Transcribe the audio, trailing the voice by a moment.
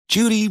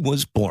Judy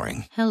was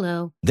boring.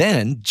 Hello.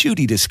 Then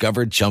Judy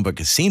discovered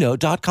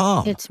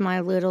ChumbaCasino.com. It's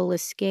my little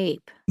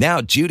escape. Now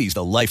Judy's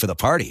the life of the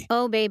party.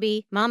 Oh,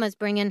 baby, mama's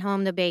bringing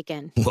home the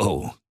bacon.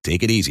 Whoa,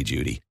 take it easy,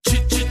 Judy.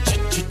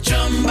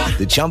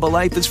 The Chumba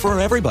life is for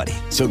everybody.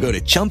 So go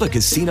to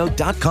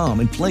ChumbaCasino.com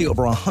and play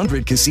over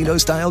 100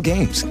 casino-style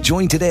games.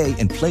 Join today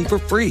and play for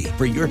free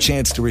for your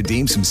chance to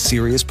redeem some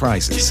serious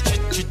prizes.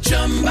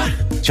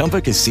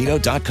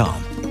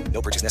 ChumbaCasino.com.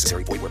 No purchase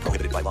necessary. Void where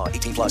prohibited by law.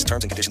 18 plus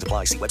terms and conditions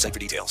apply. See website for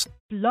details.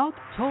 Blog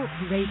Talk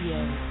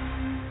Radio.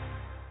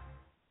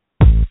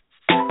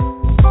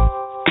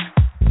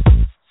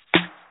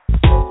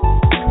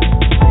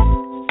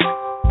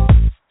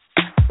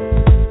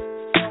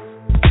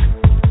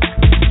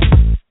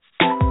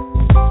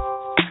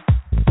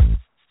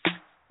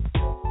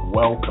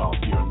 Welcome.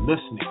 You're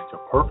listening to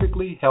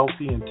Perfectly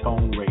Healthy and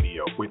Toned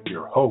Radio with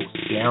your host,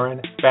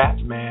 Darren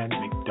Fatman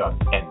McDuff.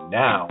 And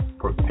now,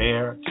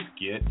 prepare to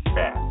get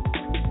fat.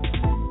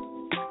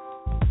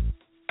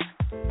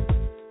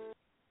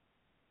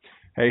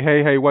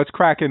 Hey, what's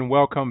cracking?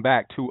 Welcome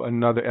back to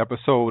another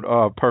episode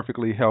of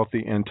Perfectly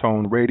Healthy and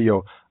Toned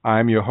Radio.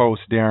 I'm your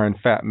host, Darren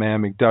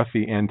Fatman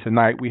McDuffie, and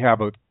tonight we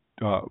have a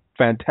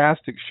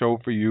fantastic show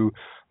for you.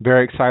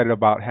 Very excited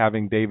about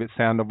having David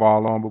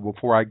Sandoval on, but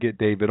before I get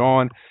David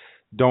on,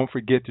 don't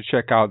forget to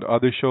check out the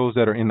other shows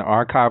that are in the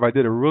archive. I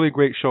did a really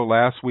great show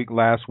last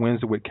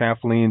Wednesday, with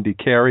Kathleen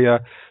DeCaria.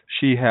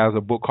 She has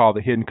a book called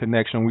The Hidden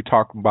Connection. We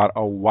talked about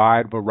a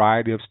wide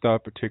variety of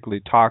stuff,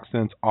 particularly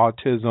toxins,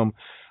 autism,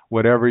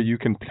 whatever you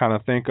can kind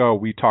of think of,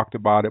 we talked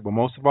about it. But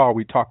most of all,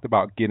 we talked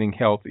about getting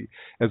healthy.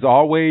 As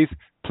always,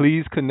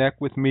 please connect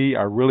with me.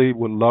 I really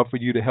would love for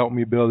you to help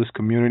me build this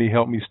community,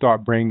 help me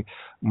start bringing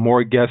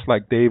more guests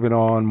like David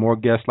on, more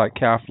guests like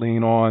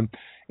Kathleen on,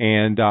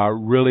 and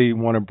really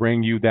want to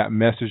bring you that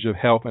message of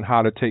health and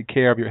how to take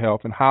care of your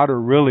health and how to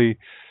really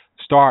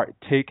start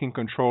taking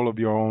control of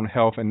your own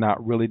health and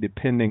not really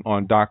depending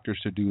on doctors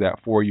to do that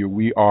for you.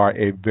 We are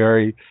a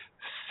very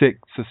sick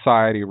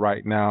society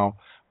right now,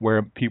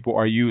 where people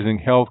are using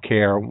health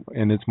care,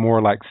 and it's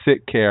more like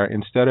sick care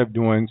instead of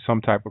doing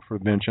some type of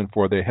prevention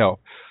for their health.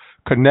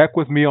 Connect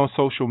with me on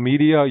social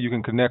media. You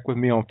can connect with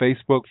me on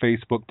Facebook,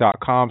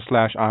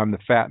 facebook.com/I'm the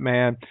Fat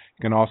Man.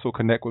 You can also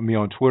connect with me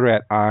on Twitter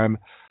at I'm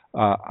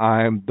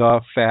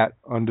the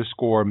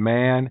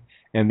Fat_man.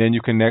 And then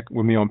you connect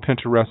with me on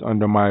Pinterest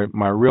under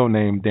my real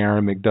name,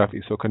 Darren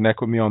McDuffie. So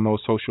connect with me on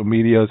those social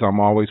medias.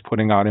 I'm always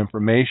putting out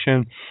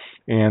information,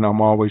 and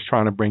I'm always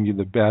trying to bring you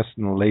the best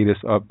and the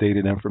latest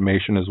updated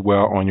information as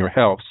well on your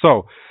health.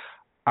 So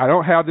I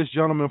don't have this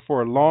gentleman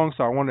for long,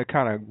 so I want to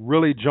kind of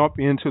really jump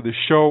into the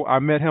show. I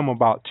met him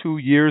about 2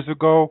 years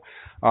ago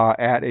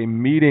at a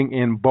meeting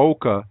in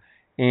Boca,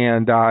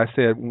 and I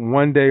said,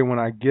 one day when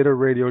I get a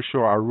radio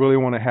show, I really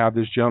want to have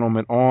this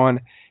gentleman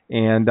on.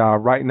 And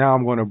right now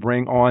I'm going to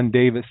bring on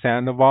David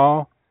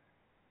Sandoval.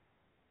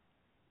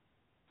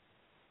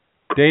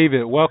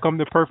 David, welcome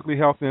to Perfectly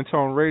Healthy and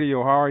Toned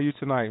Radio. How are you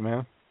tonight,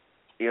 man?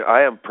 Yeah,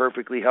 I am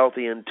perfectly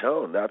healthy and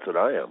toned. That's what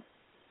I am.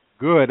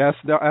 Good. That's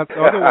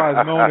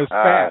otherwise known as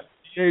fat,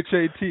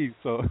 PHAT.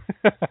 So,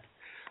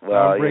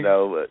 well,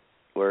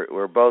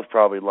 we're both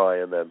probably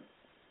lying then.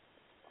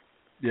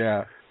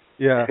 Yeah.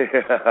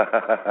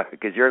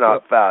 Because you're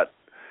not fat.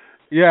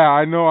 Yeah,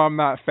 I know I'm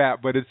not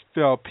fat, but it's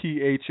spelled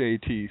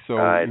PHAT. So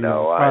I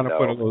know. Trying to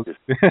put a little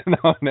spin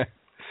on that.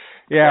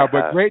 Yeah,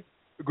 but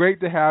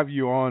great to have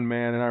you on,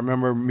 man. And I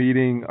remember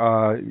meeting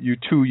you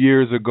 2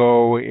 years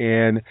ago,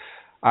 and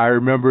I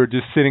remember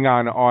just sitting out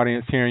in the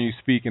audience hearing you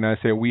speak, and I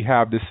said, we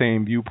have the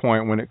same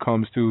viewpoint when it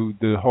comes to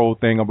the whole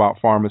thing about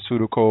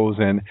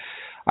pharmaceuticals. And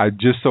I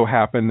just so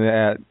happened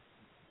that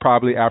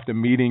probably after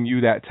meeting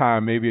you that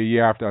time, maybe a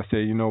year after, I said,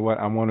 you know what,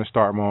 I want to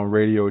start my own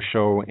radio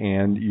show,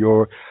 and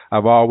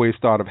I've always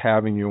thought of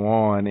having you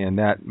on, and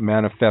that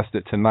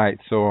manifested tonight.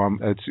 So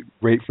it's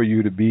great for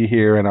you to be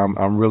here, and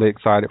I'm really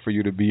excited for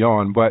you to be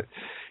on. But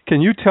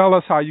can you tell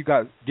us how you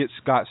got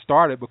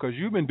started? Because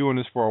you've been doing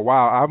this for a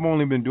while. I've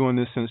only been doing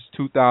this since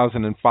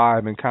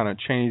 2005 and kind of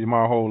changed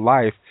my whole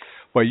life.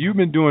 But you've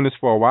been doing this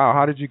for a while.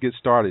 How did you get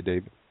started,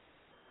 David?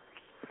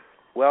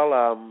 Well,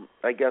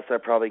 I guess I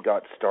probably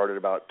got started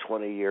about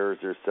 20 years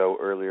or so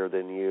earlier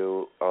than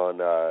you on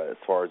as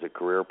far as a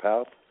career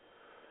path.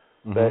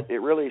 Mm-hmm. But it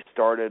really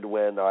started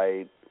when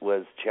I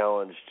was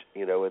challenged,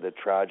 with a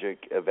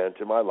tragic event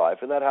in my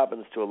life, and that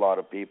happens to a lot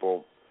of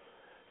people.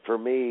 For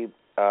me,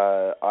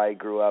 I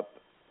grew up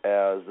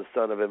as the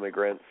son of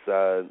immigrants,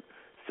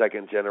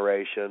 second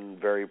generation,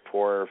 very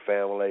poor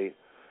family,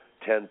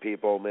 10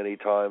 people many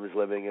times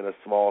living in a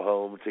small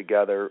home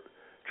together,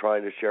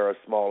 trying to share a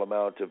small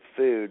amount of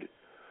food.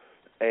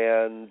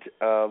 And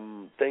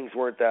things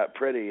weren't that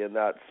pretty in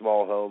that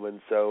small home.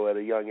 And so at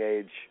a young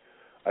age,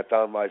 I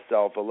found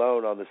myself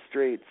alone on the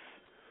streets.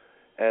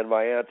 And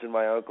my aunt and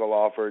my uncle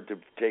offered to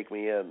take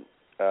me in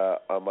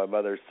on my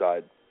mother's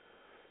side.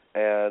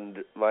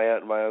 And my aunt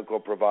and my uncle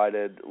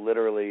provided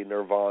literally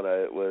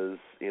nirvana. It was,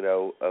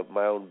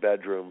 my own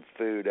bedroom,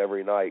 food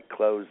every night,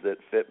 clothes that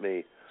fit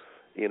me,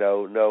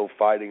 no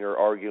fighting or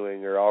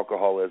arguing or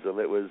alcoholism.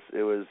 It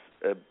was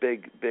a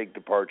big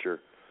departure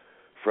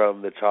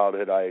from the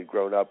childhood I had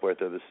grown up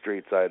with or the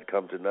streets I had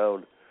come to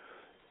know.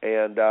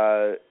 And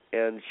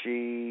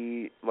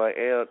my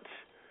aunt,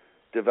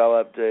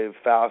 developed a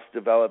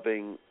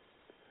fast-developing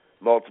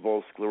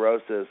multiple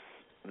sclerosis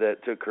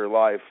that took her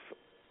life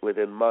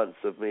within months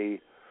of me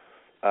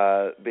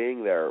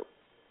being there.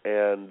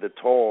 And the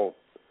toll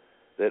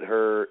that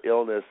her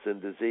illness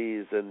and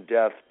disease and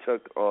death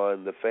took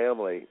on the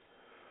family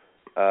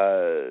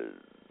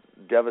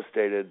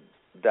devastated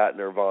that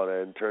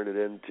nirvana and turned it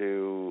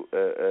into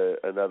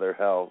another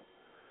hell,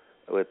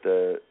 with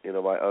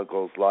my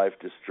uncle's life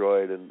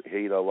destroyed, and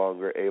he no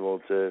longer able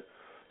to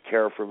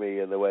care for me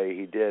in the way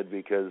he did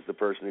because the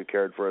person who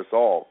cared for us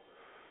all,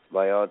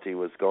 my auntie,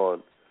 was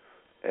gone.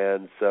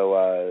 And so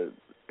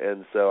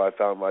I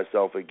found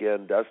myself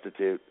again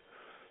destitute,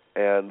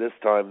 and this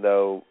time,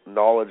 though,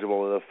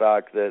 knowledgeable of the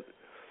fact that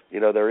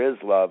there is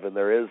love and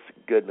there is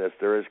goodness,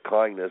 there is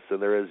kindness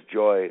and there is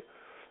joy,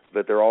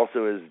 but there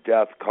also is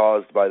death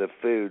caused by the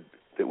food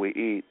that we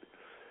eat,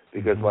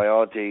 because my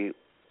auntie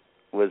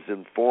was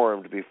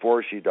informed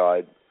before she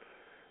died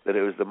that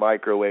it was the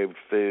microwaved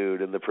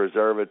food and the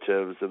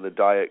preservatives and the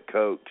Diet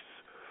Cokes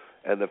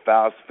and the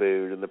fast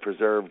food and the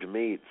preserved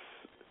meats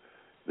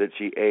that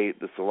she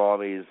ate, the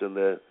salamis and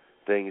the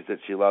things that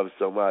she loved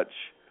so much.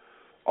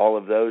 All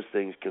of those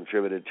things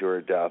contributed to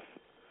her death.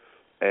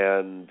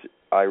 And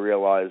I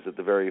realized that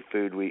the very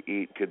food we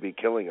eat could be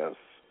killing us.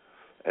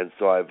 And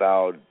so I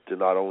vowed to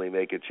not only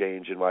make a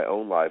change in my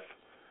own life,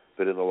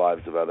 but in the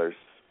lives of others.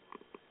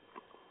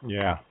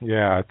 Yeah.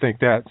 I think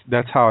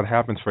that's how it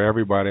happens for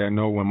everybody. I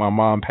know when my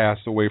mom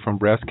passed away from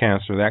breast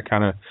cancer, that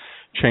kind of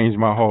changed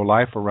my whole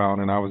life around.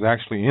 And I was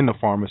actually in the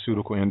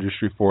pharmaceutical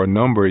industry for a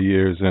number of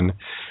years and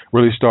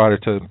really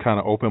started to kind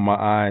of open my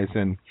eyes.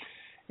 And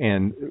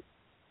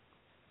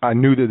I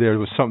knew that there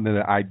was something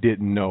that I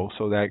didn't know,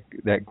 so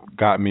that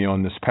got me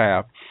on this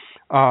path.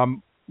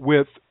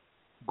 With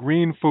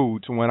green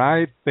foods, when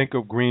I think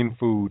of green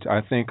foods,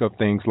 I think of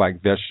things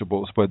like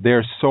vegetables, but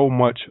there's so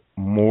much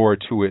more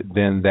to it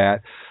than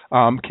that.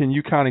 Can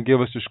you kind of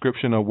give us a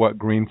description of what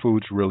green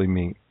foods really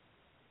mean?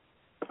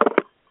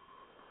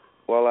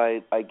 Well,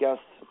 I guess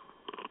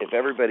if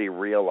everybody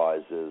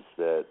realizes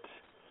that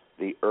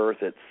the earth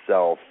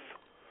itself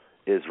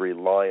is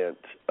reliant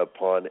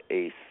upon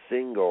a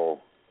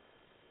single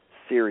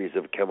series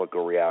of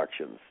chemical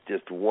reactions,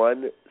 just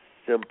one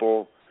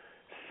simple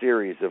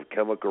series of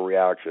chemical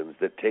reactions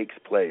that takes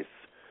place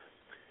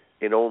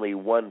in only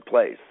one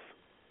place,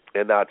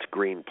 and that's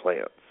green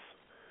plants.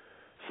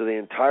 So the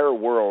entire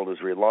world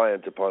is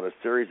reliant upon a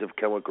series of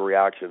chemical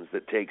reactions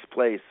that takes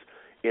place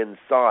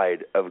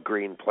inside of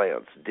green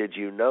plants. Did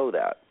you know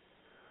that?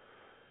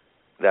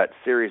 That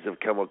series of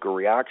chemical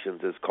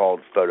reactions is called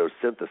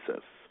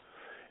photosynthesis.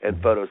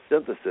 And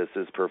photosynthesis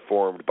is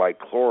performed by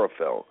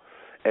chlorophyll.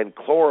 And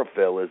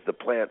chlorophyll is the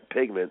plant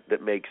pigment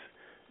that makes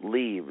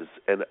leaves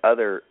and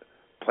other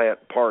plant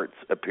parts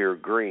appear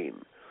green.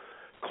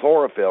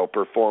 Chlorophyll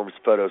performs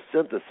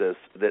photosynthesis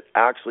that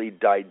actually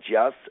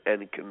digests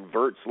and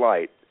converts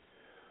light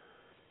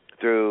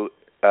through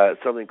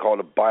something called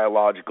a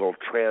biological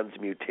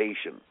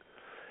transmutation.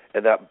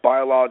 And that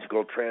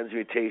biological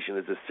transmutation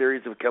is a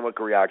series of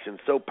chemical reactions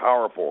so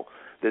powerful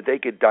that they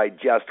could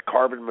digest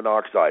carbon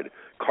monoxide,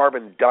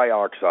 carbon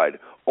dioxide,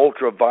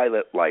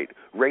 ultraviolet light,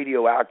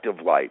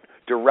 radioactive light,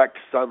 direct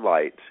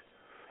sunlight,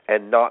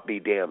 and not be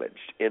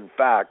damaged. In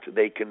fact,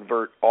 they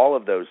convert all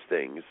of those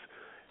things,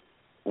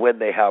 when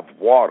they have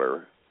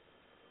water,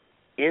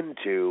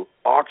 into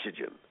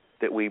oxygen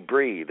that we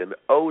breathe and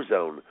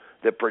ozone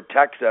that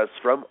protects us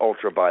from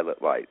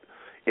ultraviolet light.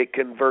 It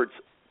converts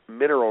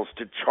minerals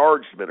to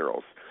charged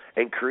minerals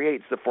and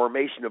creates the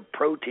formation of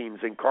proteins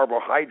and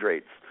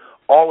carbohydrates.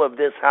 All of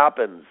this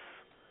happens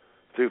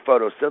through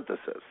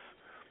photosynthesis.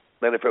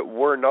 And if it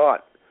were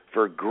not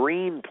for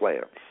green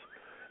plants,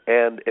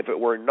 and if it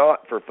were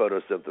not for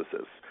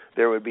photosynthesis,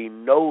 there would be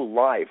no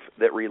life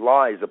that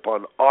relies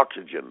upon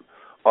oxygen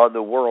on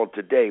the world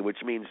today, which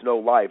means no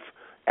life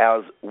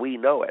as we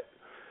know it.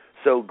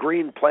 So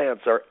green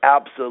plants are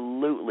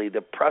absolutely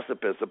the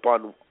precipice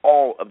upon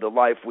all of the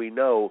life we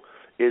know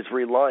is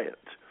reliant.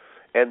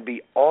 And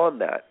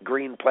beyond that,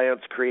 green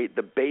plants create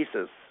the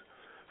basis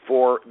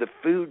for the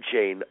food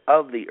chain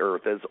of the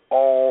earth, as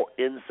all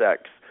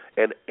insects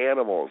and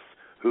animals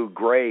who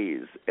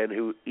graze and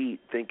who eat,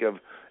 think of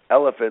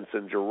elephants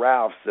and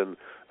giraffes and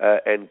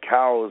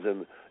cows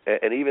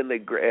and even the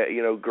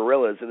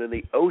gorillas, and in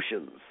the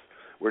oceans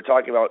we're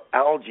talking about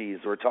algae,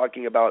 we're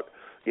talking about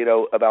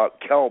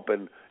kelp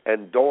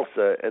and dulse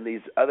and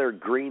these other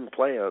green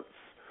plants,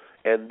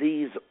 and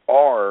these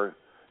are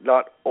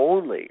not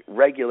only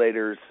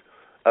regulators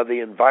of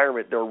the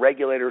environment, they're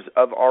regulators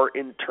of our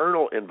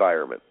internal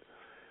environment.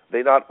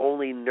 They not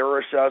only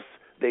nourish us,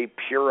 they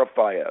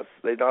purify us.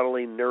 They not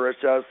only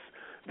nourish us,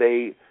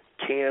 they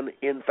can,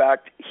 in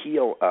fact,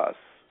 heal us,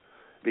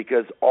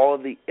 because all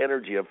of the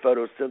energy of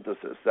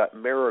photosynthesis, that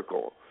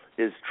miracle,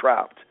 is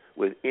trapped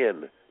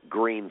within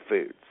green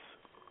foods.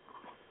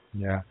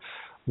 Yeah.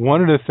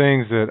 One of the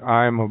things that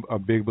I'm a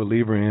big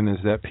believer in is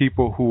that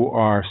people who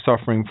are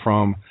suffering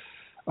from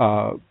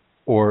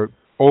or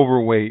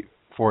overweight,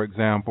 for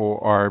example,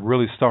 are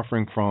really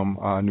suffering from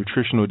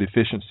nutritional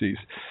deficiencies.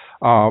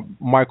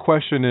 My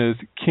question is,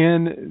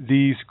 can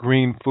these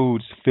green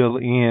foods fill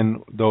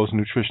in those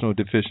nutritional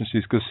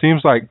deficiencies? Because it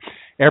seems like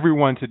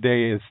everyone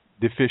today is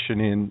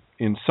deficient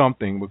in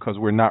something because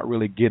we're not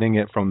really getting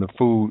it from the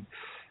food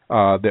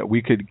that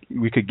we could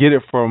get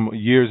it from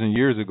years and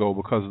years ago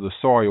because of the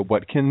soil.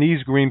 But can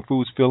these green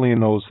foods fill in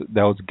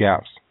those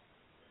gaps?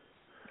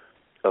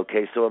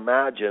 Okay, so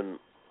imagine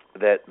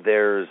that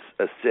there's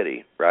a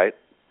city, right?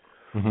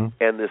 Mm-hmm.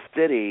 And the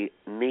city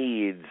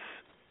needs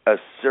a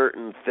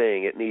certain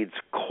thing. It needs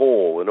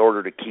coal in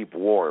order to keep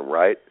warm,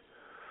 right?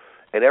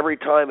 And every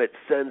time it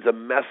sends a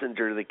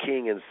messenger to the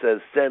king and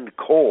says, send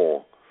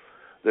coal,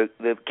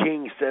 the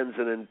king sends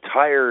an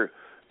entire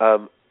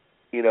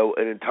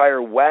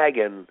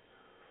wagon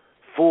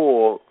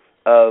full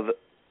of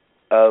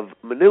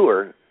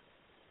manure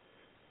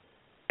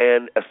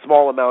and a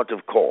small amount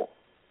of coal.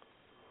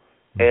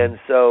 And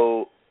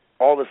so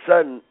all of a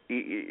sudden,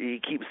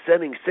 he keeps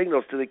sending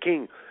signals to the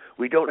king.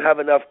 We don't have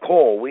enough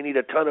coal. We need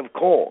a ton of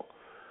coal.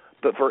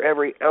 But for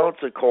every ounce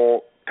of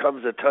coal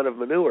comes a ton of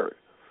manure.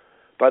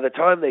 By the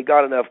time they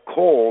got enough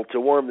coal to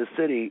warm the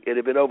city, it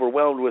had been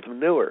overwhelmed with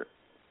manure.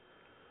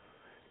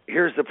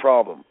 Here's the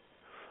problem.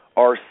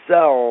 Our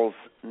cells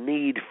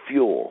need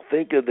fuel.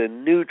 Think of the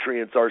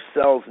nutrients our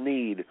cells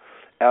need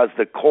as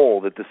the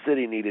coal that the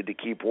city needed to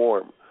keep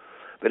warm.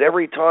 But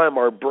every time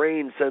our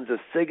brain sends a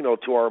signal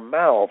to our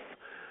mouth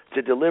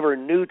to deliver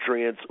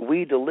nutrients,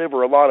 we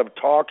deliver a lot of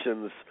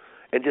toxins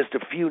and just a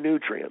few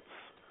nutrients.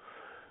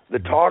 The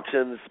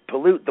toxins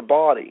pollute the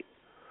body,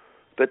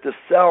 but the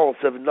cells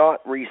have not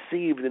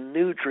received the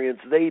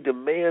nutrients they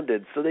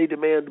demanded, so they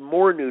demand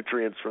more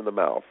nutrients from the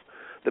mouth.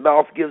 The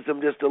mouth gives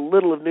them just a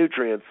little of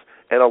nutrients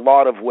and a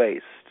lot of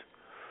waste.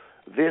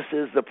 This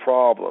is the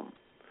problem.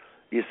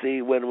 You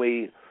see, when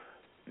we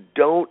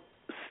don't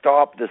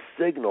stop the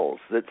signals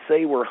that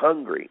say we're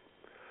hungry,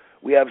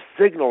 we have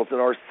signals in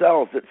our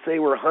cells that say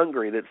we're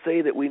hungry, that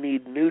say that we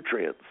need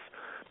nutrients,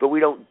 but we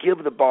don't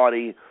give the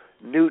body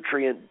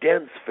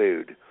nutrient-dense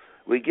food.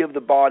 We give the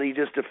body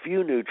just a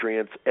few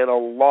nutrients and a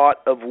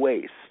lot of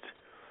waste.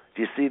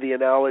 Do you see the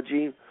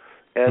analogy?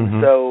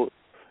 And so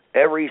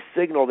every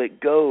signal that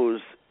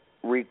goes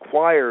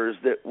requires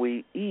that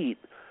we eat,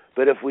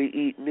 but if we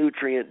eat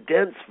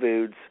nutrient-dense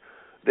foods,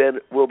 then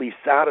we'll be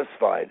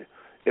satisfied.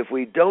 If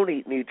we don't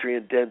eat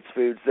nutrient-dense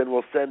foods, then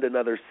we'll send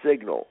another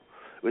signal.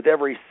 With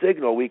every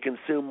signal, we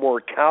consume more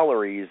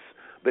calories,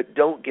 but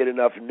don't get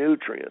enough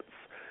nutrients.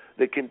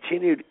 The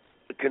continued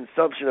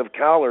consumption of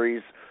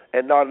calories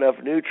and not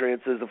enough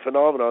nutrients is a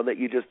phenomenon that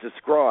you just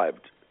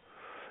described.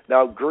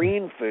 Now,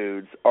 green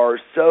foods are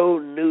so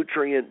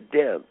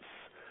nutrient-dense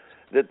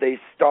that they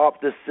stop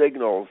the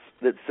signals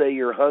that say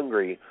you're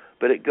hungry,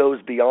 but it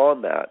goes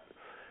beyond that.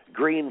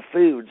 Green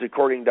foods,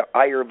 according to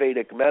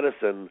Ayurvedic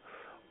medicine,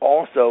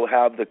 also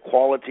have the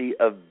quality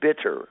of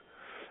bitter.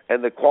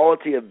 And the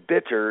quality of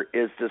bitter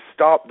is to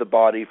stop the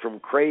body from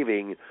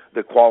craving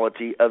the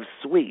quality of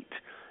sweet,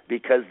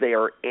 because they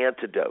are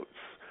antidotes.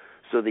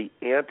 So the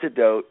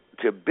antidote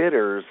to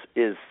bitters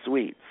is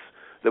sweets.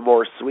 The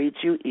more sweets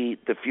you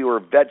eat, the fewer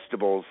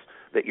vegetables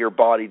that your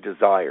body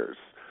desires.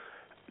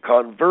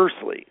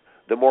 Conversely,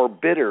 the more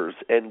bitters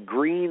and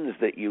greens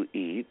that you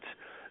eat,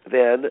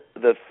 then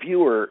the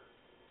fewer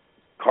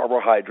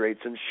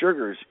carbohydrates and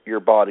sugars your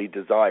body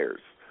desires.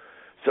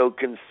 So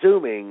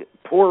consuming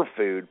poor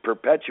food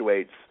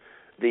perpetuates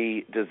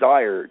the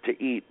desire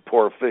to eat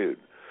poor food,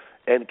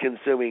 and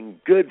consuming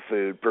good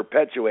food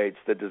perpetuates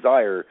the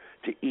desire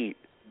to eat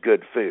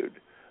good food.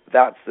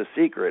 That's the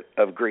secret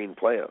of green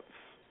plants.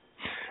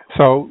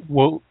 So,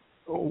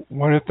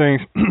 one of the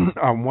things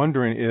I'm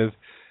wondering is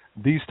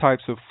these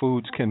types of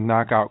foods can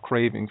knock out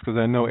cravings, because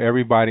I know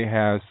everybody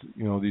has,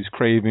 these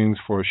cravings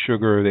for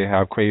sugar. They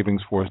have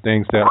cravings for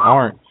things that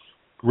aren't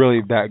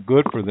really that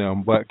good for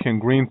them, but can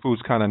green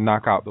foods kind of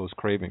knock out those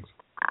cravings?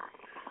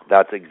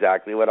 That's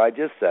exactly what I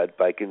just said.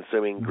 By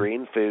consuming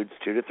green foods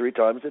 2 to 3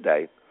 times a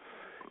day,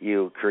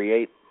 you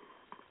create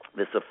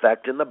this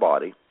effect in the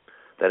body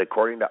that,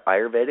 according to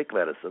Ayurvedic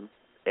medicine,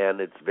 and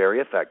it's very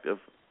effective,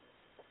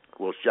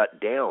 will shut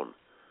down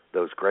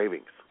those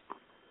cravings.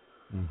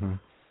 Mm-hmm.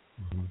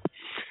 Mm-hmm.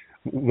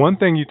 One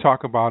thing you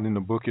talk about in the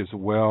book as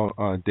well,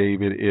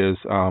 David, is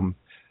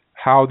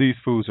how these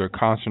foods are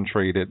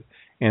concentrated.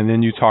 And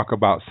then you talk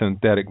about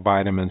synthetic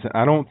vitamins.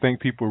 I don't think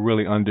people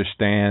really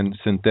understand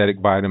synthetic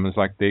vitamins,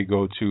 like they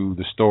go to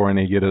the store and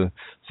they get a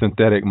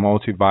synthetic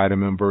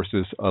multivitamin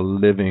versus a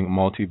living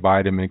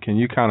multivitamin. Can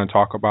you kind of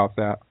talk about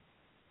that?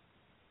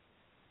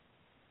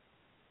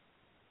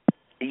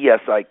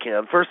 Yes, I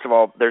can. First of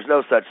all, there's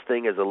no such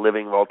thing as a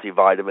living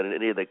multivitamin, and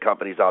any of the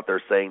companies out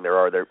there saying there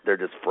are, they're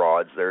just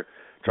frauds. They're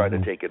trying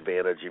to take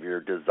advantage of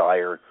your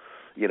desire,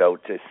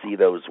 to see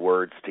those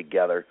words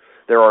together.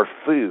 There are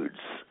foods,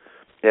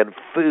 and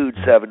foods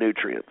have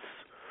nutrients.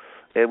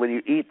 And when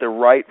you eat the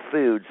right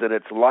foods, then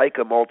it's like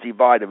a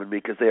multivitamin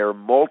because there are a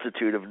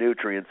multitude of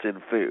nutrients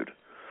in food.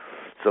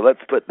 So let's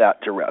put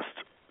that to rest.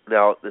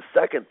 Now, the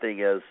second thing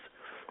is,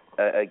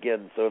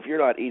 again, so if you're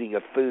not eating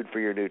a food for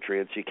your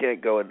nutrients, you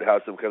can't go and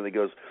have some company that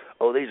goes,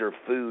 oh, these are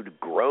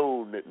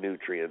food-grown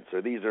nutrients,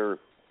 or these are,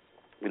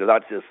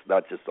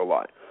 that's just a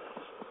lie.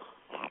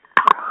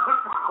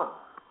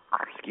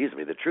 Excuse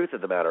me. The truth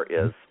of the matter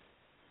is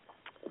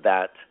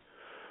that,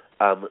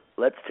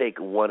 let's take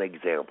one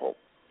example.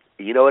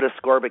 You know what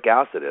ascorbic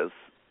acid is?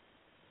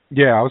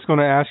 Yeah, I was going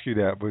to ask you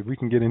that, but we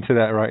can get into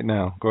that right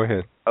now. Go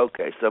ahead.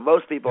 Okay, so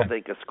most people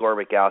think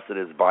ascorbic acid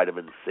is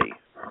vitamin C.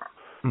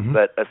 Mm-hmm.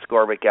 But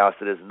ascorbic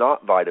acid is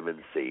not vitamin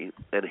C,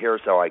 and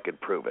here's how I can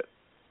prove it.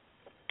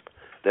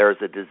 There's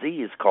a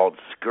disease called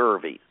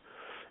scurvy,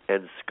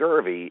 and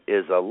scurvy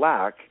is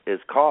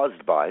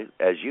caused by,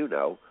 as you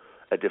know,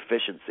 a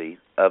deficiency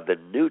of the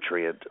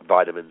nutrient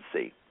vitamin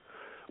C.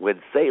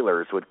 When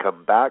sailors would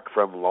come back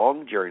from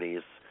long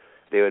journeys,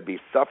 they would be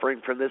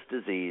suffering from this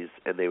disease,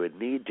 and they would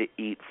need to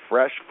eat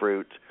fresh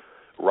fruit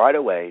right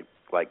away,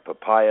 like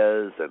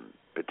papayas and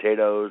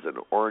potatoes and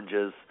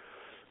oranges,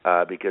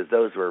 because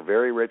those were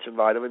very rich in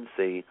vitamin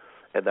C,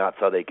 and that's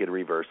how they could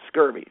reverse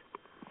scurvy.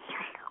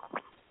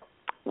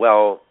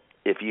 Well,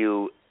 if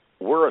you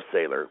were a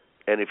sailor,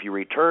 and if you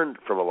returned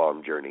from a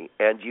long journey,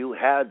 and you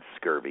had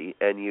scurvy,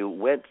 and you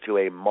went to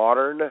a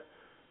modern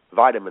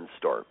vitamin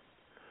store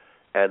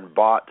and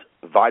bought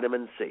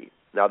vitamin C,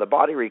 now the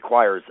body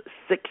requires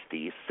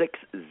 60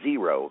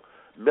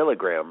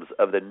 milligrams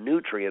of the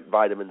nutrient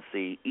vitamin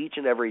C each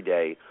and every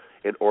day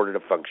in order to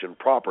function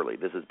properly.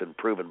 This has been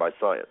proven by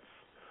science.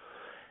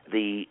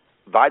 The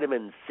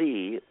vitamin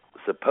C,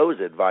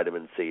 supposed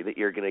vitamin C, that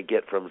you're going to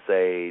get from,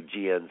 say,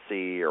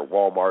 GNC or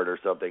Walmart or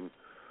something,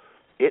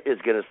 it is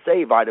going to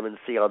say vitamin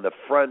C on the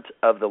front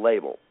of the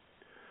label.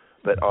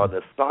 But on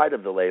the side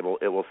of the label,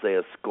 it will say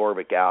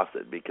ascorbic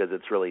acid because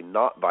it's really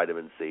not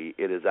vitamin C.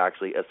 It is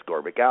actually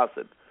ascorbic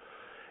acid.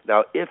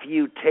 Now, if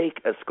you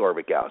take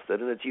ascorbic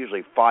acid, and it's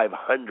usually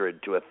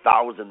 500 to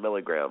 1,000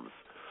 milligrams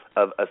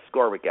of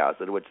ascorbic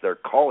acid, which they're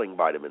calling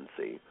vitamin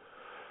C,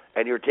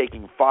 and you're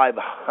taking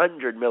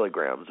 500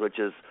 milligrams, which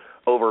is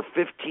over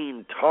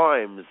 15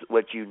 times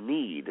what you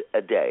need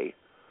a day,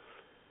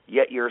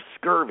 yet your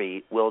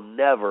scurvy will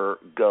never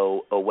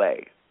go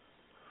away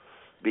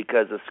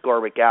because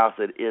ascorbic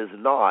acid is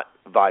not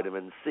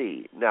vitamin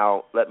C.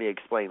 Now, let me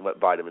explain what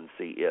vitamin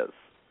C is.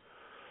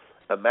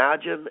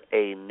 Imagine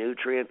a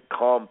nutrient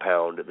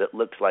compound that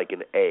looks like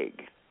an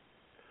egg.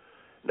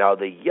 Now,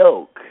 the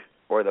yolk,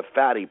 or the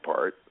fatty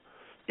part,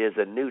 is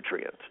a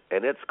nutrient,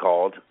 and it's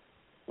called,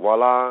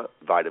 voila,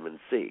 vitamin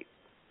C.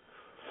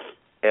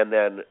 And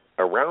then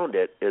around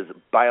it is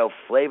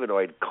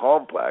bioflavonoid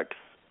complex,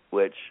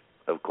 which,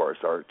 of course,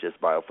 are just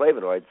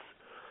bioflavonoids.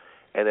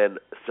 And then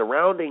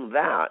surrounding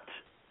that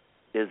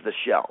is the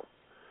shell.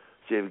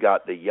 So you've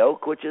got the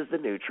yolk, which is the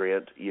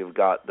nutrient. You've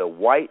got the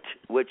white,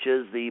 which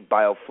is the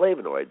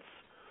bioflavonoids,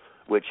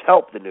 which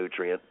help the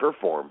nutrient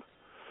perform.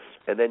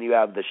 And then you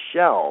have the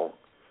shell,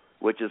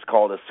 which is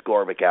called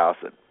ascorbic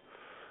acid.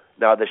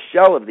 Now, the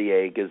shell of the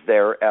egg is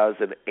there as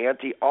an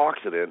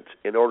antioxidant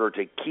in order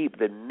to keep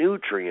the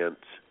nutrient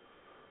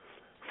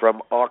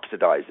from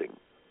oxidizing.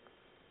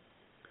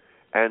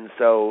 And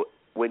so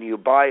when you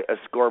buy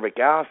ascorbic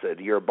acid,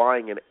 you're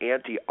buying an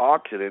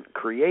antioxidant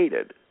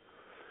created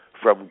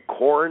from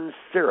corn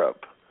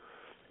syrup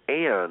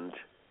and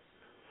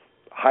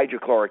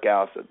hydrochloric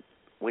acid.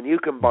 When you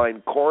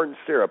combine corn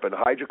syrup and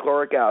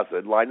hydrochloric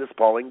acid, Linus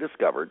Pauling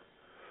discovered,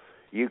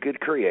 you could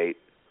create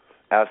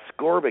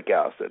ascorbic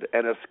acid.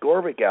 And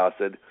ascorbic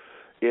acid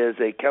is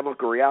a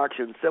chemical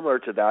reaction similar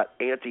to that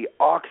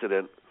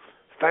antioxidant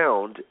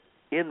found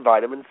in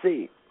vitamin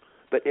C.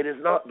 But it is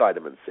not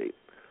vitamin C.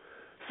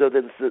 So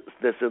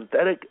the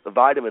synthetic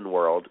vitamin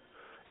world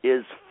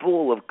is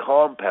full of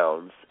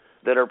compounds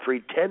that are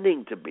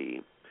pretending to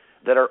be,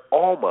 that are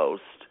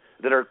almost,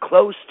 that are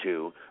close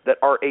to, that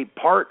are a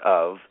part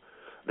of,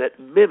 that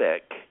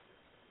mimic,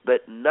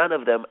 but none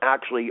of them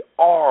actually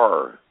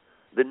are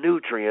the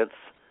nutrients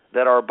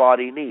that our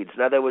body needs.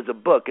 Now, there was a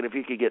book, and if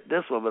you could get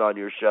this woman on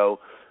your show,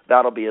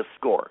 that'll be a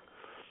score.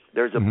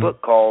 There's a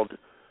book called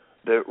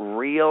The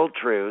Real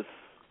Truth,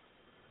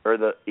 or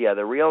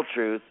The Real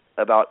Truth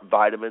About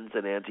Vitamins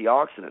and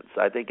Antioxidants.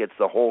 I think it's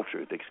The Whole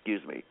Truth,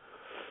 excuse me.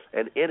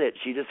 And in it,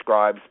 she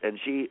describes, and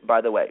she, by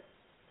the way,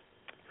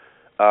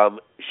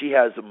 she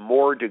has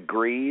more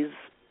degrees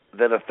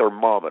than a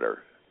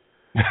thermometer.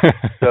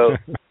 So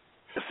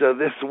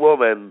this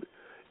woman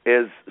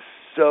is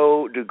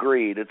so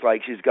degreed. It's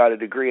like she's got a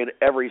degree in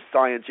every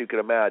science you can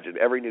imagine,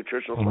 every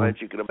nutritional science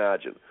you can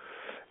imagine.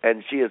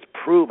 And she has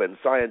proven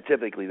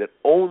scientifically that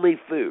only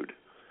food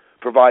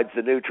provides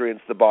the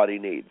nutrients the body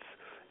needs,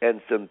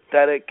 and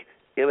synthetic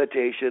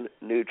imitation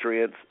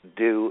nutrients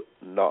do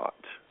not.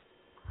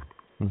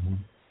 Mm-hmm.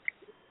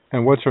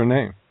 And what's her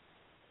name?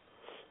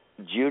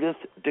 Judith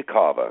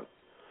DeCava.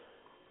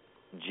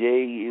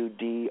 Judith,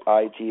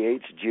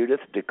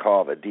 Judith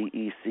DeCava,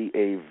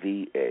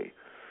 Decava.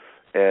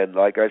 And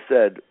like I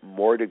said,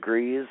 more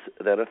degrees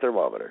than a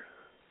thermometer.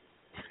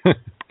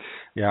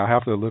 Yeah, I'll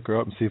have to look her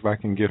up and see if I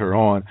can get her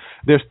on.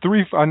 There's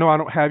three. I know I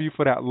don't have you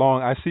for that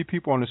long. I see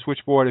people on the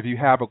switchboard. If you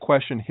have a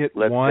question, hit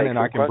Let's one, take and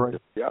some I can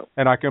questions. Yeah.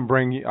 I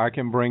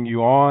can bring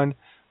you on.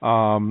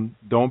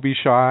 Don't be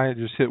shy.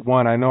 Just hit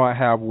one. I know I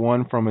have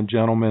one from a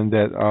gentleman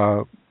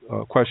that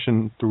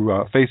question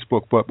through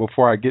Facebook. But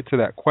before I get to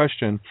that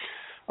question,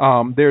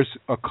 there's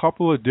a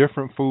couple of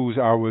different foods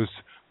I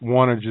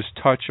want to just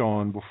touch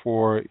on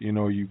before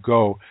you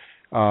go.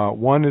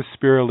 One is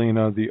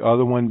spirulina, the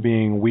other one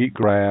being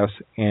wheatgrass,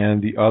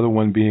 and the other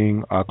one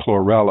being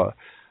chlorella.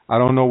 I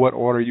don't know what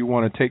order you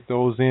want to take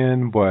those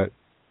in, but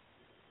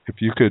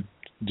if you could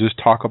just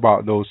talk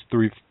about those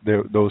three,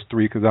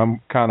 because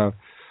I'm kind of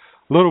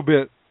a little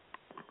bit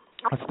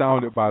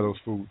astounded by those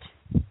foods.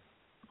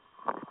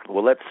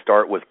 Well, let's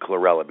start with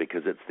chlorella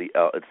because it's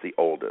the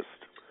oldest.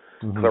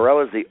 Mm-hmm.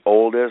 Chlorella is the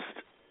oldest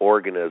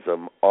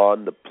organism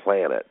on the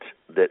planet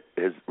that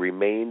has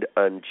remained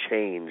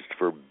unchanged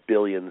for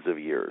billions of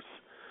years.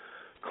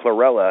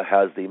 Chlorella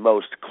has the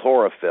most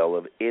chlorophyll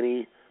of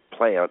any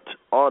plant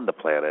on the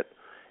planet,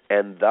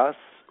 and thus,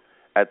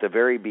 at the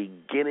very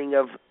beginning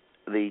of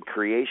the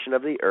creation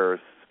of the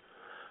earth,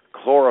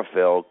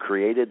 chlorophyll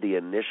created the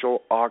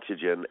initial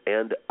oxygen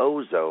and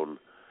ozone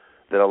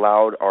that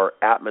allowed our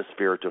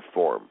atmosphere to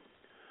form.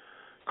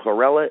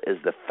 Chlorella is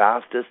the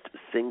fastest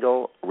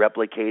single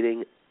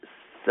replicating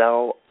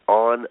cell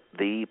on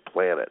the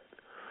planet.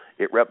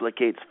 It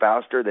replicates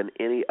faster than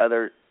any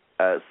other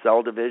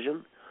cell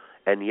division,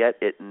 and yet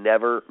it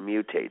never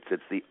mutates.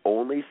 It's the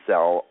only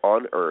cell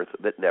on Earth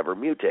that never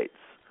mutates.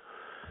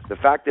 The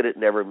fact that it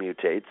never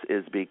mutates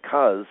is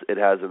because it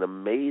has an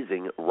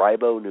amazing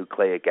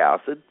ribonucleic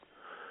acid,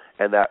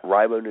 and that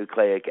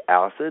ribonucleic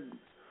acid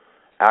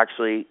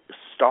actually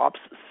stops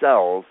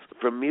cells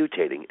from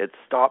mutating. It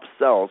stops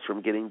cells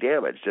from getting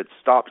damaged. It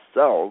stops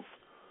cells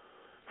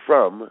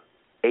from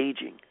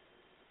aging.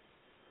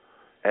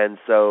 And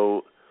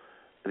so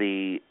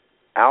the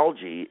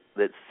algae,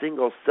 that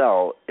single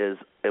cell, is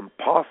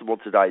impossible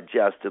to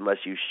digest unless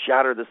you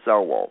shatter the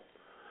cell wall,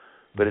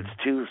 but it's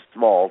too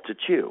small to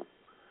chew.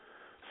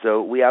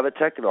 So we have a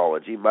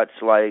technology, much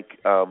like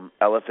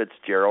Ella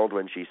Fitzgerald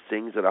when she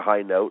sings at a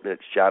high note and it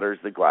shatters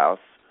the glass.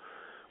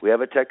 We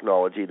have a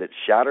technology that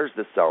shatters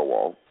the cell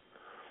wall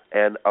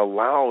and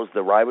allows the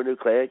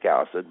ribonucleic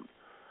acid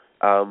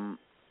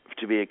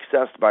to be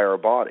accessed by our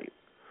body.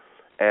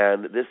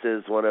 And this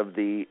is one of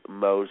the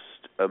most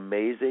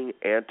amazing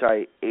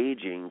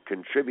anti-aging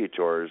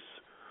contributors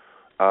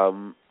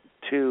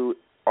to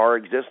our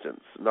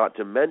existence, not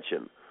to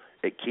mention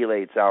it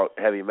chelates out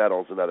heavy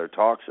metals and other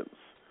toxins.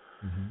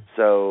 Mm-hmm.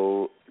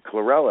 So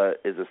chlorella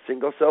is a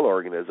single-cell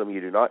organism.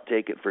 You do not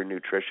take it for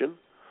nutrition.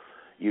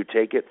 You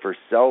take it for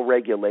cell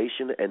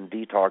regulation and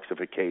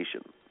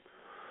detoxification.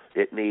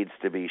 It needs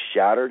to be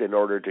shattered in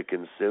order to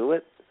consume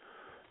it,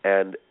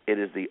 and it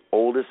is the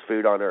oldest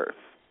food on Earth.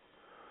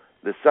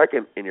 The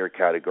second in your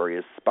category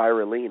is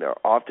spirulina,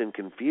 often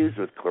confused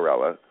with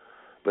chlorella,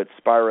 but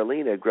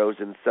spirulina grows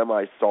in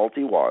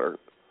semi-salty water,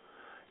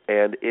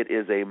 and it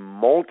is a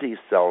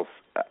multi-cell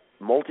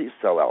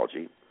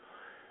algae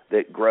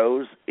that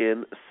grows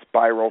in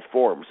spiral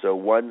form. So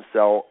one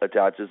cell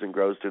attaches and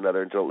grows to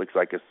another until it looks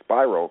like a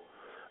spiral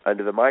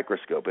under the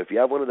microscope. If you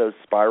have one of those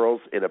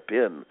spirals in a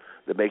pin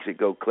that makes it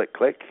go click,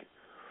 click,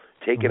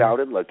 take it out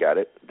and look at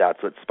it.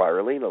 That's what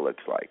spirulina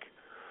looks like.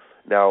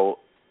 Now,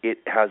 it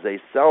has a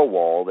cell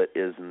wall that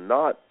is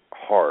not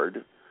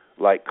hard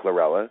like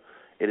chlorella.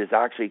 It is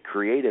actually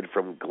created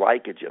from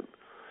glycogen.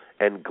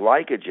 And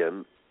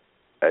glycogen,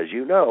 as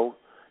you know,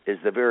 is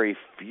the very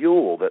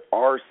fuel that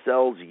our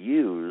cells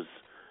use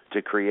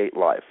to create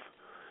life.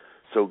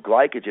 So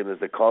glycogen is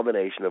the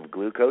combination of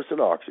glucose and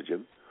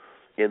oxygen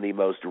in the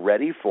most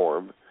ready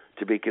form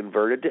to be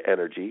converted to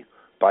energy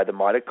by the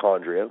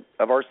mitochondria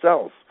of our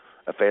cells.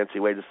 A fancy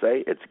way to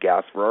say it's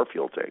gas for our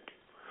fuel tank.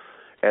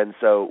 And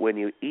so when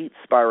you eat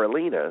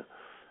spirulina,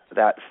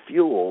 that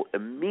fuel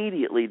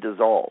immediately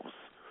dissolves.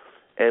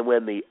 And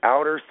when the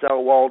outer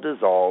cell wall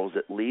dissolves,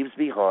 it leaves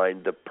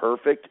behind the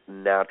perfect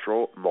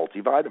natural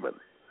multivitamin.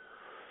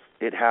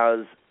 It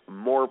has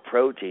more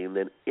protein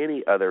than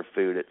any other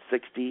food at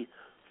 65%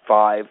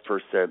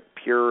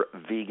 pure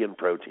vegan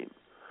protein.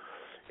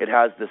 It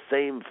has the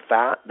same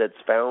fat that's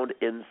found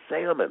in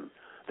salmon.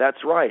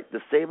 That's right,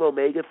 the same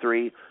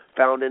omega-3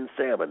 found in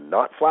salmon,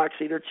 not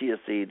flaxseed or chia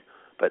seed,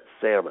 but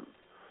salmon.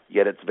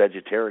 Yet it's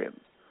vegetarian.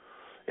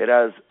 It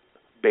has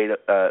beta,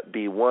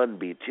 B1,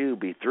 B2,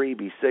 B3,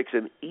 B6,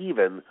 and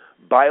even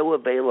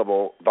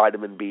bioavailable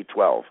vitamin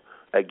B12,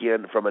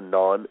 again from a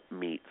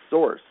non-meat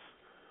source.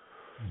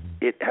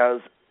 Mm-hmm. It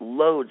has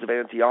loads of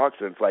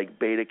antioxidants like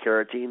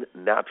beta-carotene,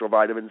 natural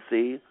vitamin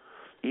C,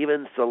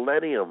 even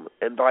selenium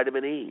and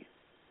vitamin E.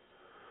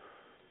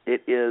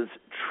 It is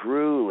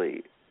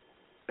truly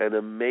an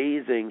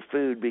amazing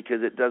food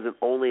because it doesn't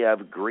only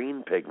have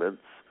green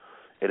pigments,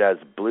 it has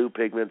blue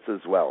pigments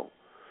as well.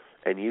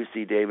 And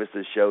UC Davis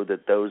has showed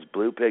that those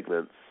blue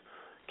pigments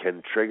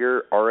can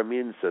trigger our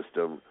immune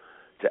system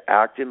to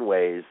act in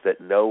ways that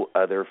no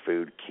other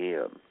food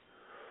can.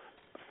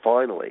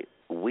 Finally,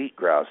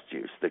 wheatgrass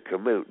juice, the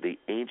kamut, the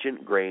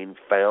ancient grain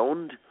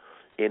found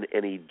in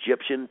an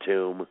Egyptian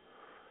tomb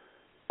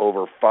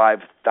over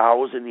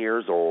 5,000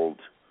 years old,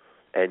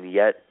 and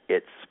yet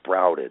it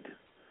sprouted.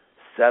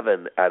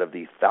 7 out of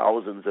the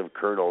thousands of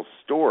kernels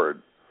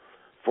stored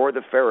for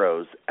the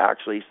pharaohs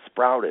actually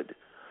sprouted.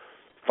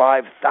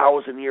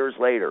 5,000 years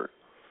later,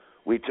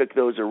 we took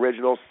those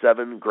original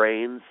 7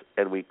 grains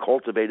and we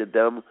cultivated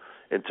them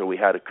until we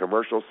had a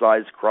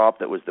commercial-sized crop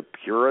that was the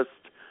purest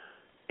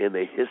in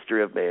the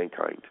history of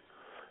mankind.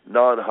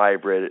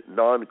 Non-hybrid,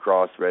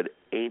 non-crossbred,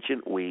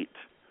 ancient wheat,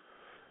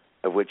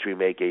 of which we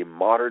make a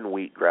modern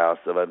wheatgrass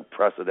of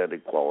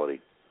unprecedented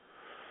quality.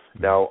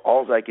 Now,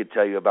 all I could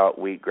tell you about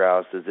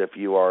wheatgrass is if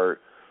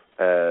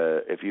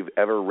you've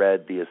ever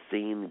read the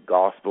Essene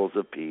Gospels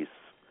of Peace,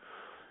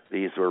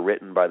 these were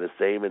written by the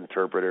same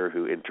interpreter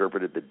who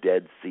interpreted the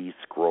Dead Sea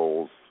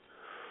Scrolls,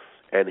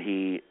 and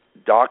he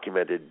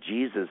documented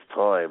Jesus'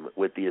 time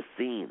with the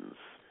Essenes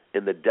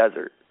in the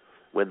desert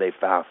when they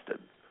fasted.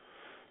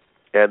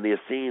 And the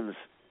Essenes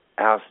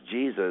asked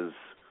Jesus,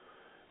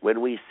 when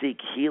we seek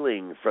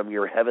healing from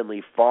your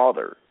heavenly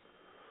Father,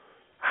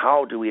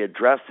 how do we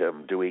address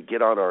him? Do we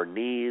get on our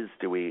knees?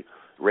 Do we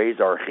raise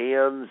our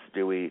hands?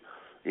 Do we,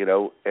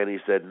 and he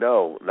said,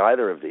 no,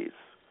 neither of these.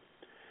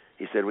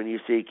 He said, when you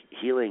seek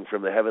healing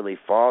from the heavenly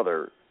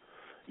Father,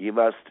 you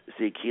must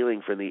seek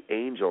healing from the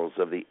angels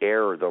of the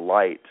air, the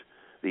light,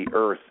 the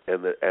earth,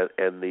 and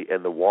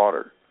the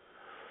water.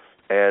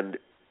 And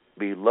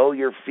below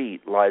your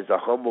feet lies a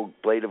humble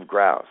blade of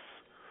grass,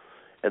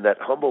 and that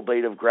humble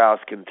blade of grass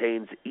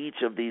contains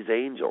each of these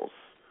angels.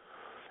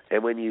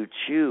 And when you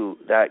chew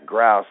that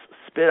grass,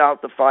 spit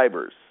out the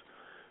fibers,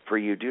 for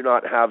you do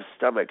not have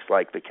stomachs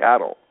like the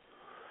cattle.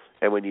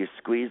 And when you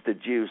squeeze the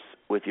juice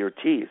with your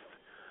teeth,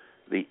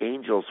 the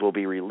angels will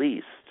be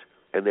released,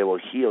 and they will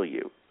heal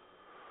you.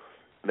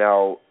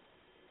 Now,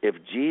 if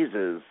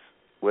Jesus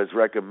was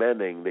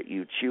recommending that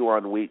you chew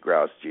on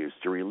wheatgrass juice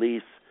to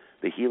release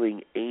the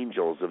healing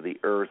angels of the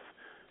earth,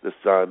 the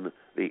sun,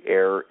 the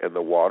air, and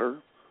the water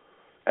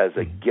as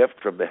a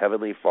gift from the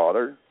Heavenly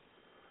Father,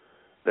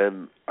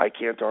 then I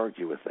can't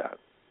argue with that.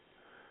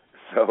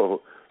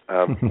 So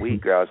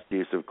wheatgrass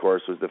juice, of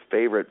course, was the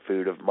favorite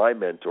food of my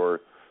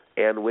mentor,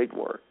 Ann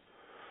Wigmore.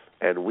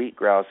 And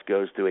wheatgrass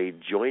goes through a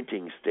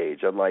jointing stage.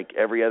 Unlike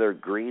every other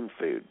green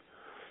food,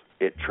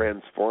 it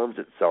transforms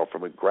itself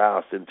from a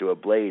grass into a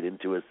blade,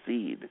 into a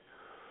seed,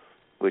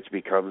 which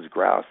becomes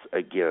grass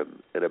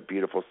again in a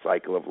beautiful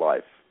cycle of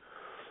life.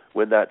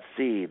 When that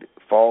seed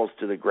falls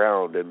to the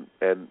ground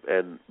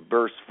and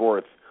bursts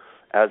forth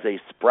as a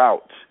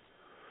sprout,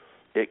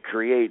 it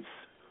creates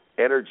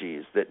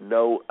energies that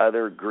no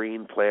other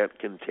green plant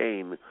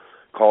contain,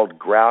 called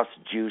grass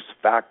juice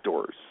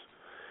factors.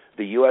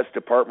 The U.S.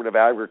 Department of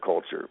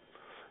Agriculture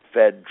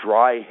fed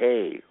dry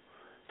hay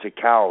to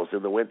cows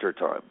in the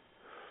wintertime,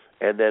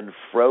 and then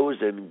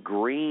frozen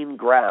green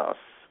grass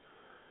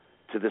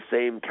to the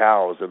same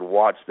cows, and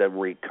watched them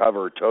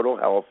recover total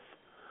health,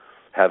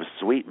 have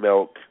sweet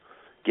milk,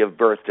 give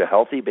birth to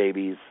healthy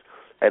babies,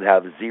 and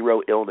have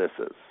 0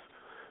 illnesses.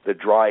 The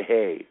dry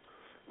hay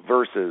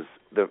versus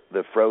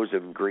the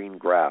frozen green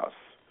grass.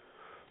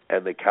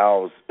 And the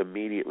cows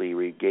immediately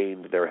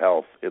regained their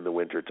health in the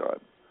wintertime.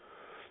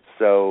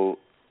 So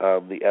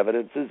the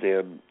evidence is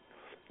in.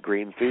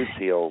 Green foods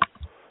heal,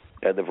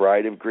 and the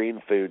variety of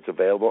green foods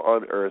available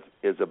on earth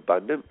is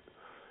abundant.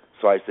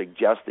 So I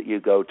suggest that you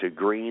go to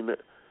green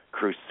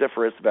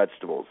cruciferous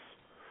vegetables,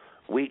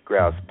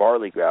 wheatgrass,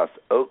 barley grass,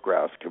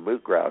 oatgrass,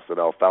 kamut grass, and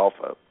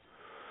alfalfa,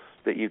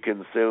 that you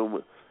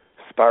consume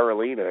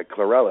spirulina,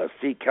 chlorella,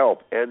 sea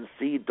kelp, and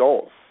sea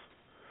dulse.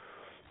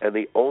 And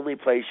the only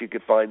place you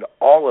could find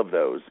all of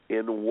those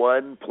in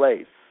one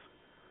place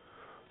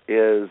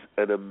is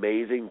an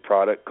amazing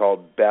product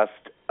called Best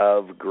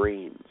of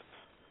Greens.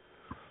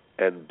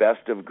 And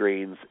Best of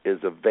Greens is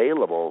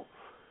available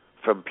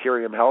from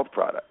Purium Health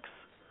Products.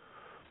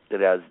 It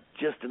has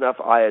just enough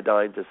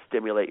iodine to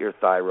stimulate your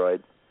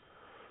thyroid,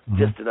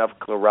 just enough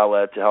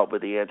chlorella to help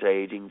with the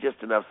anti-aging,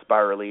 just enough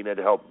spirulina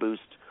to help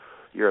boost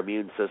your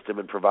immune system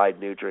and provide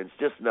nutrients,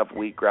 just enough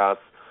wheatgrass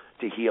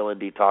to heal and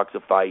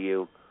detoxify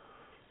you.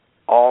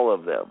 All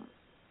of them,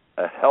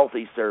 a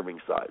healthy serving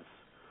size.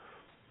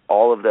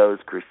 All of those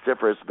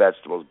cruciferous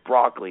vegetables,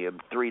 broccoli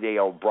and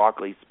 3-day-old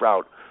broccoli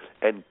sprout,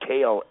 and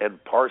kale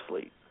and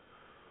parsley,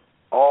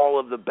 all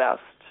of the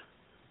best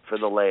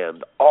from the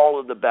land, all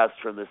of the best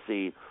from the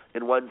sea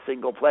in one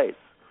single place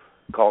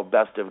called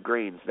Best of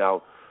Greens.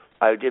 Now,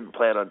 I didn't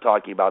plan on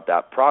talking about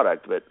that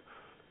product, but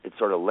it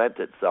sort of lent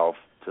itself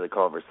to the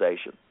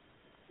conversation.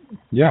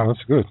 Yeah,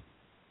 that's good.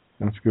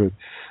 That's good.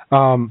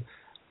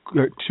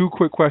 2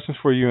 quick questions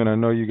for you, and I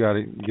know you got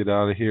to get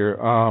out of here.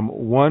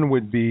 One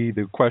would be,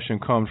 the question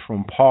comes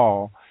from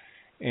Paul,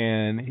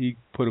 and he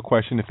put a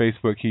question to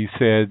Facebook. He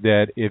said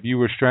that if you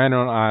were stranded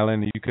on an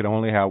island and you could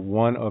only have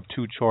one of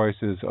 2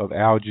 choices of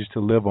algae to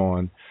live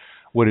on,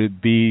 would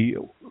it be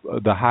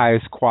the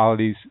highest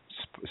quality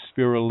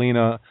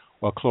spirulina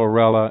or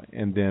chlorella,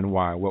 and then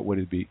why? What would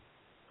it be?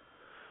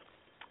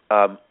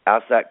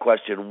 Ask that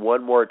question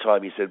one more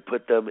time. You said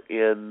put them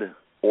in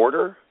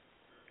order?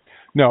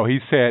 No, he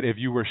said if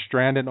you were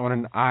stranded on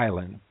an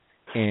island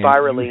and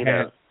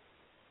Spirulina.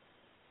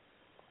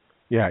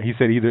 He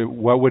said either,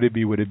 what would it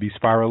be? Would it be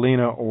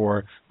spirulina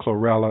or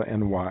chlorella,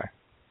 and why?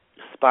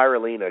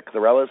 Spirulina.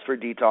 Chlorella is for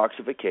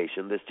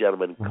detoxification. This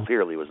gentleman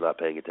clearly was not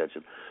paying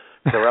attention.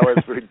 Chlorella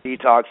is for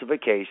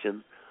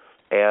detoxification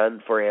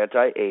and for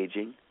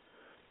anti-aging,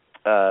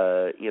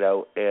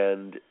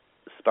 and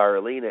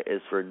spirulina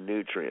is for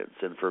nutrients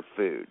and for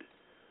food.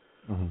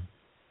 Mm-hmm.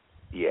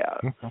 Yeah.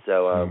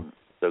 So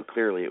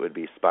clearly it would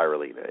be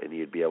spirulina, and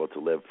you'd be able to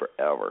live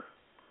forever.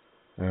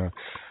 Yeah.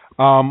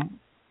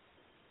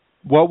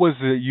 What was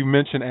it? You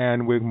mentioned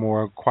Ann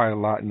Wigmore quite a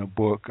lot in the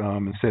book,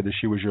 and said that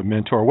she was your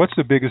mentor. What's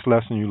the biggest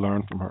lesson you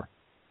learned from her?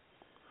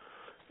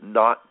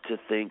 Not to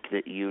think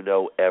that you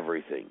know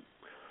everything.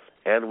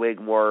 Ann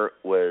Wigmore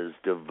was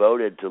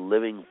devoted to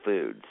living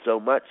food, so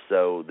much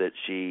so that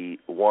she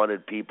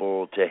wanted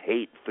people to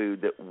hate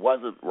food that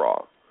wasn't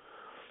raw,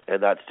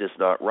 and that's just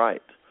not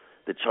right.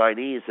 The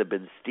Chinese have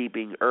been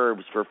steeping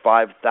herbs for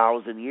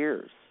 5,000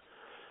 years.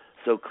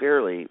 So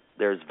clearly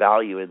there's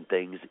value in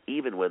things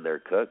even when they're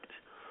cooked.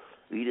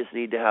 We just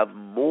need to have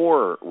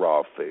more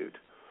raw food.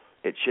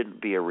 It shouldn't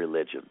be a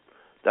religion.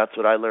 That's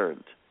what I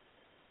learned.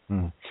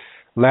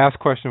 Last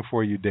question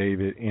for you,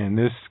 David, and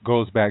this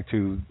goes back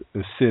to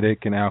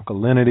acidic and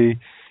alkalinity.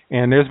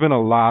 And there's been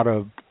a lot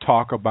of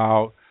talk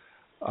about,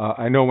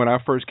 I know when I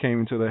first came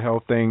into the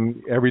health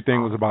thing,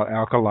 everything was about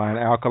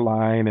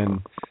alkaline,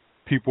 and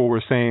people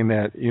were saying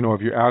that,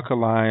 if you're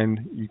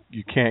alkaline,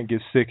 you can't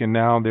get sick, and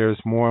now there's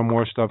more and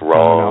more stuff coming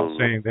out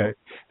saying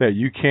that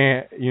you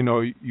can't,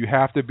 you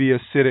have to be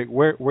acidic.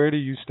 Where do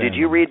you stand? Did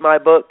you read my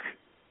book?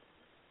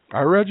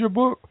 I read your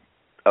book.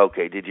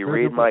 Okay, did you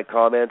read my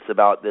comments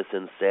about this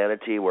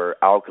insanity where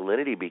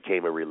alkalinity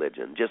became a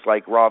religion, just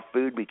like raw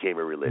food became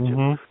a religion?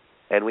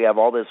 Mm-hmm. And we have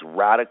all this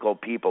radical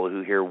people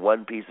who hear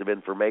one piece of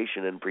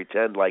information and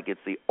pretend like it's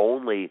the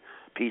only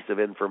piece of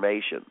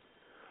information.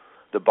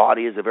 The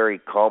body is a very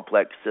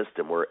complex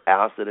system. We're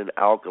acid and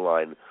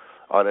alkaline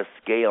on a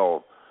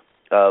scale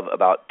of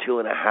about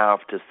 2.5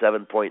 to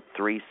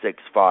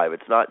 7.365.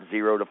 It's not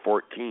 0 to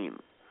 14.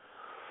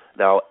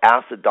 Now,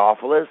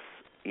 acidophilus,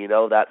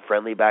 that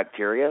friendly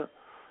bacteria,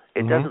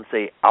 it doesn't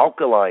say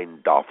alkaline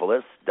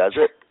dophilus, does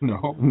it?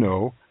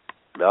 No.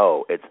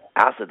 No, it's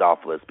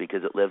acidophilus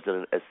because it lives in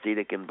an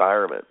acidic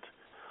environment.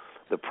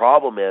 The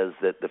problem is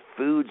that the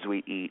foods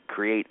we eat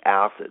create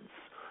acids,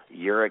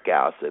 uric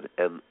acid,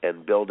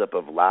 and buildup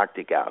of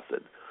lactic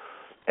acid.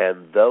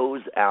 And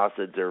those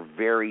acids are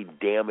very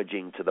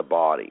damaging to the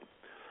body.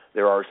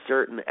 There are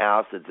certain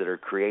acids that are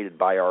created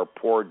by our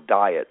poor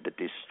diet that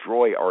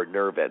destroy our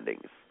nerve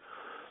endings.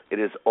 It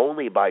is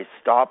only by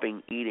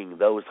stopping eating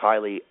those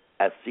highly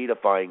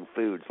acidifying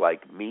foods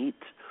like meat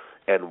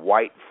and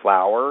white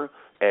flour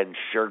and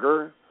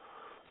sugar,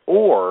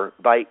 or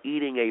by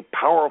eating a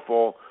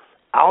powerful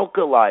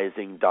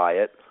alkalizing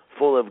diet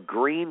full of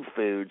green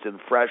foods and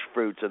fresh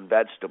fruits and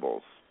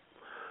vegetables.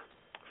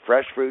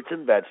 Fresh fruits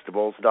and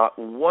vegetables, not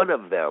one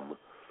of them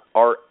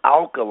are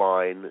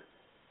alkaline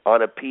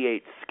on a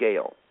pH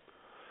scale.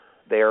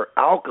 They are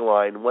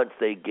alkaline once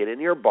they get in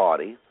your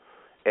body,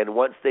 and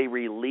once they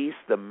release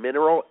the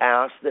mineral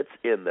ash that's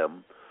in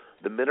them.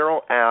 The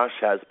mineral ash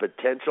has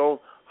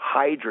potential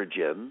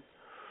hydrogen,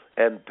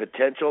 and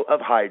potential of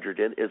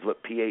hydrogen is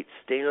what pH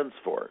stands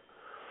for.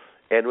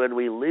 And when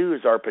we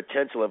lose our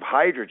potential of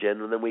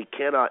hydrogen, then we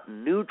cannot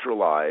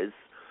neutralize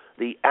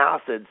the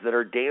acids that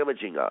are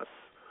damaging us.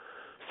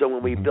 So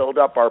when we build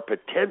up our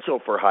potential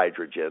for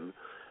hydrogen,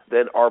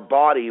 then our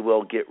body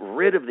will get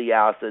rid of the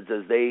acids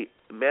as they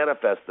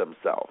manifest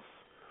themselves.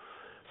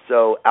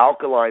 So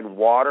alkaline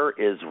water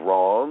is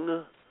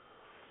wrong,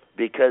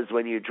 because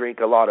when you drink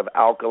a lot of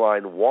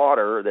alkaline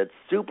water that's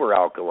super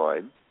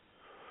alkaline,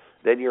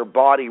 then your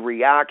body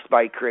reacts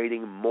by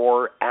creating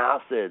more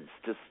acids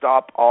to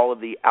stop all of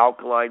the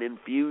alkaline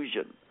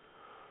infusion.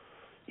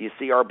 You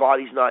see, our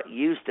body's not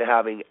used to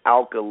having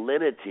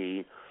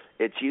alkalinity.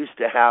 It's used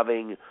to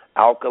having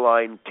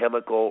alkaline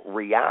chemical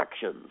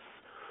reactions.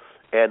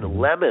 And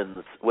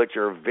lemons, which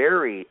are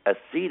very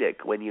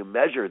acidic when you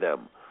measure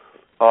them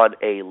on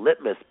a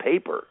litmus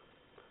paper,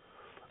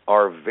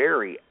 are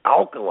very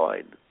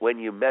alkaline when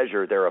you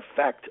measure their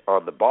effect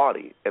on the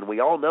body. And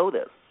we all know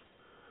this.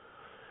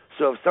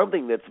 So if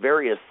something that's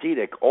very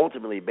acidic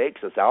ultimately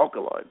makes us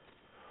alkaline,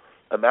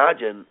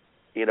 imagine,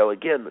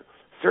 again,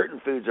 certain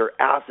foods are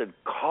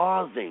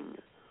acid-causing,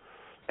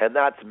 and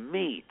that's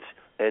meat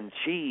and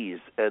cheese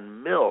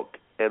and milk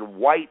and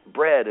white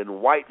bread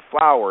and white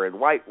flour and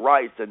white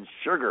rice and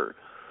sugar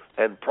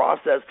and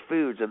processed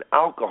foods and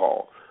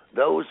alcohol.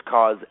 Those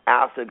cause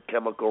acid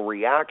chemical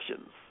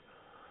reactions.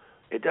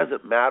 It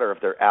doesn't matter if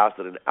they're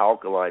acid and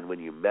alkaline when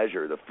you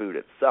measure the food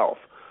itself.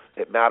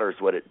 It matters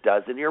what it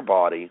does in your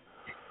body,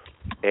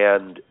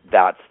 and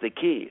that's the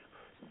key.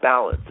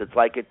 Balance. It's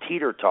like a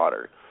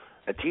teeter-totter.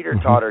 A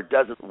teeter-totter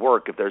doesn't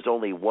work if there's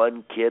only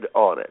one kid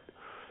on it.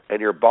 And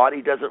your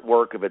body doesn't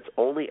work if it's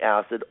only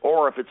acid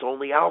or if it's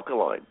only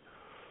alkaline.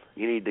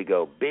 You need to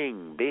go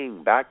bing,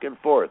 bing, back and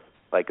forth,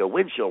 like a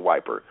windshield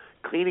wiper,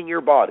 cleaning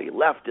your body,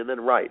 left and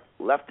then right,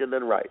 left and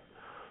then right.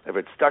 If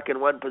it's stuck in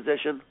one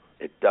position,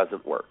 it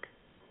doesn't work.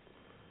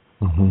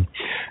 Mm-hmm.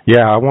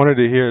 Yeah, I wanted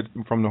to hear it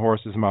from the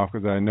horse's mouth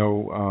because I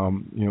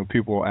know,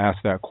 people ask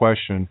that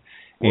question,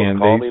 and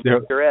call me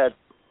Mr. Ed.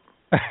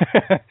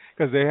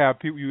 Because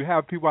you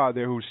have people out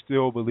there who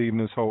still believe in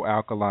this whole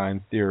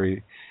alkaline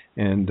theory,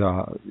 and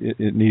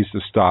it needs to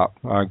stop.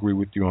 I agree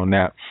with you on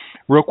that.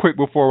 Real quick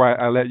before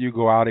I let you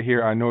go out of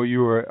here, I know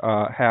you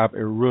have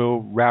a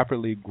real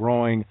rapidly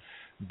growing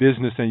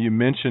business, and you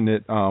mentioned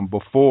it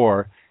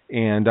before,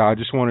 and I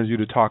just wanted you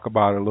to talk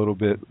about it a little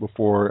bit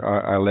before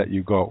I let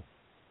you go.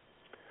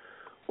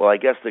 Well, I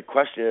guess the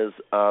question is,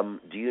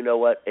 do you know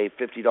what a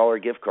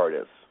 $50 gift card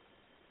is?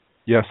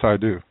 Yes, I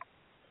do.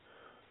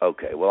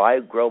 Okay, well, I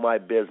grow my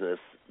business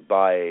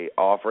by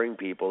offering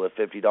people a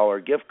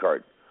 $50 gift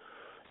card,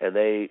 and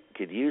they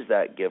could use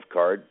that gift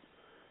card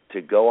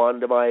to go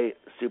onto my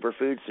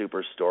Superfood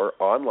Superstore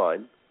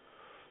online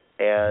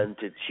and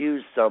to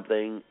choose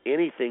something,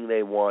 anything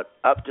they want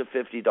up to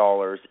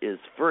 $50 is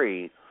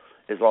free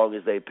as long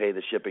as they pay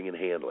the shipping and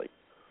handling.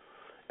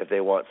 If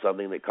they want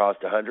something that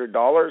costs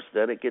 $100,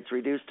 then it gets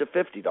reduced to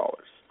 $50.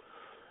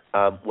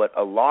 What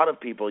a lot of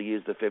people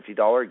use the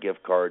 $50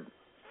 gift card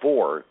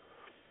for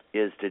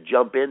is to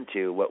jump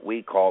into what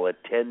we call a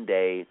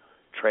 10-day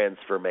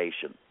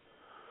transformation.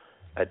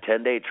 A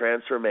 10-day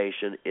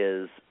transformation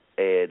is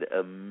an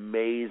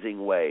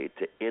amazing way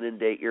to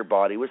inundate your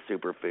body with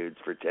superfoods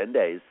for 10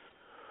 days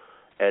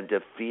and to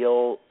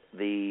feel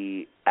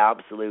the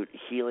absolute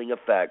healing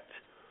effect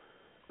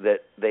that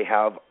they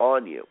have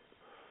on you.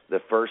 The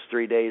first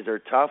 3 days are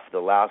tough. The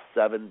last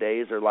 7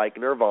 days are like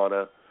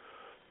nirvana.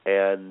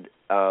 And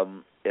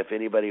if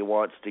anybody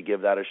wants to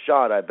give that a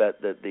shot, I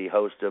bet that the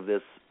host of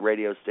this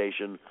radio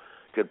station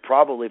could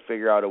probably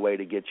figure out a way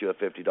to get you a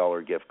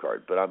 $50 gift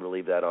card, but I'm going to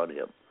leave that on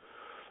him.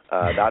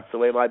 That's the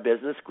way my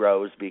business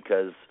grows,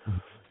 because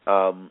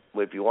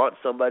if you want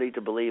somebody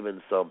to believe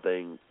in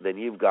something, then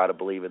you've got to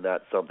believe in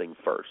that something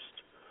first.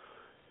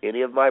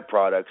 Any of my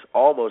products,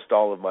 almost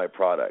all of my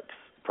products,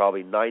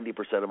 probably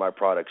 90% of my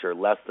products are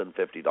less than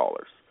 $50,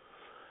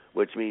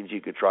 which means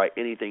you could try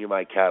anything in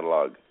my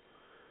catalog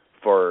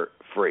for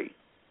free.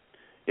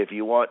 If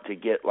you want to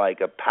get like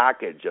a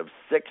package of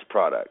 6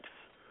 products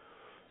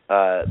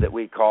that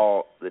we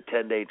call the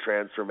 10-day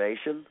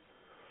transformation,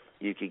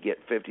 you could get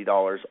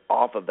 $50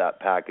 off of that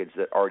package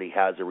that already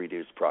has a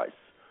reduced price.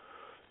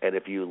 And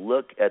if you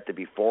look at the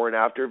before and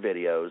after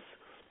videos,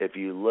 if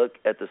you look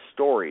at the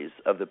stories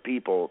of the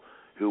people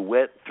who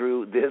went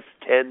through this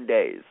 10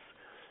 days,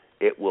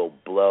 it will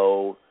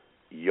blow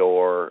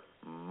your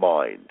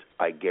mind.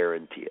 I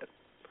guarantee it.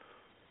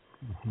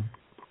 Mm-hmm.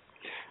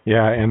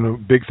 Yeah, and the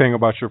big thing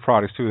about your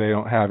products, too, they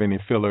don't have any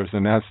fillers,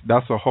 and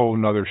that's a whole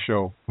nother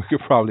show we could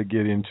probably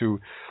get into.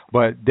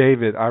 But,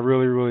 David, I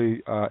really,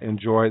 really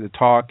enjoyed the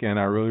talk, and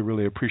I really,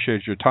 really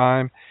appreciate your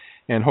time.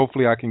 And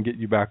hopefully I can get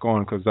you back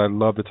on, because I'd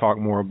love to talk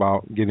more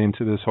about getting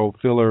into this whole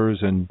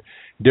fillers and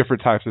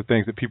different types of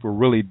things that people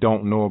really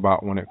don't know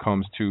about when it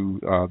comes to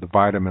the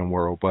vitamin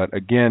world. But,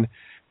 again,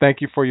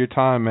 thank you for your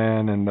time,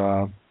 man, and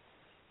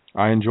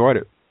I enjoyed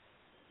it.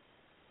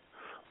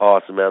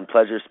 Awesome, man.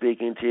 Pleasure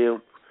speaking to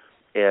you.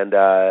 And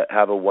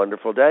have a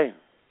wonderful day.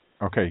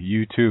 Okay,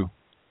 you too.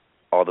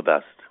 All the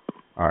best.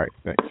 All right,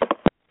 thanks.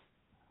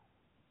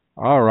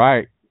 All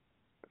right.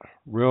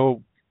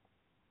 Real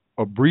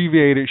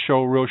abbreviated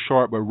show, real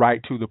short, but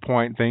right to the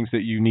point, things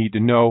that you need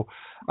to know.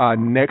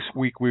 Next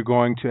week, we're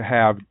going to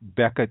have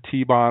Becca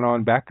T-Bon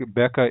on.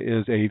 Becca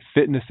is a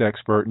fitness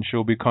expert, and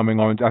she'll be coming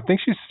on. I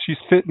think she's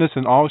fitness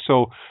and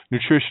also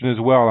nutrition as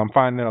well. I'm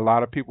finding that a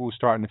lot of people who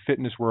start in the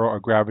fitness world are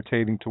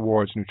gravitating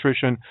towards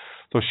nutrition.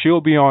 So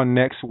she'll be on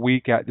next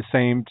week at the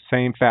same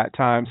fat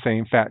time,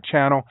 same fat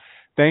channel.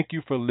 Thank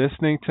you for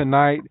listening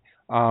tonight.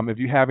 If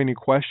you have any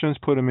questions,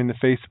 put them in the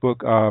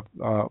Facebook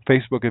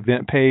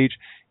event page,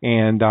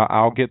 and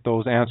I'll get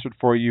those answered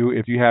for you.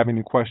 If you have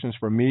any questions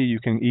for me, you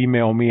can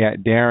email me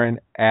at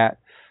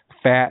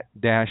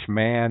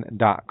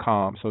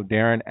darren@fat-man.com. So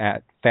Darren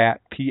at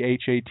fat,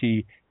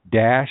 P-H-A-T,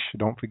 dash,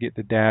 don't forget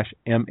the dash,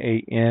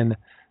 M-A-N.com.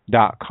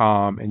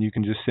 And you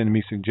can just send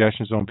me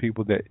suggestions on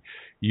people that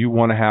you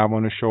want to have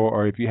on the show,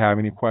 or if you have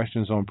any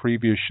questions on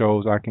previous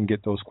shows, I can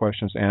get those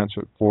questions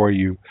answered for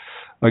you.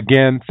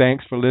 Again,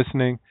 thanks for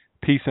listening.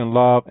 Peace and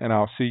love, and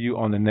I'll see you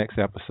on the next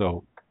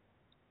episode.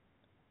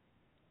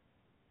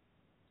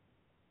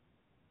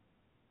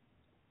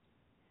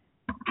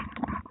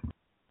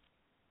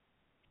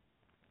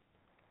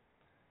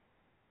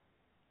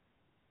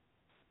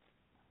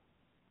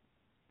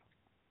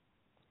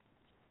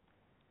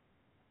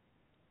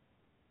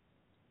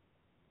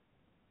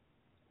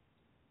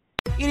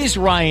 It is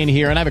Ryan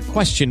here, and I have a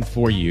question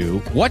for you.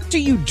 What do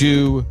you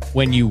do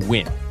when you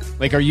win?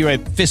 Like, are you a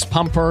fist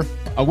pumper?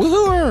 A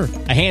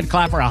woohooer, a hand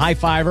clapper, a high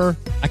fiver.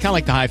 I kind of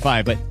like the high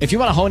five, but if you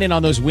want to hone in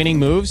on those winning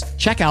moves,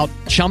 check out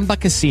Chumba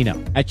Casino.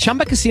 At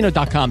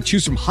ChumbaCasino.com,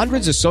 choose from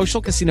hundreds of social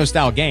casino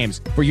style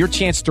games for your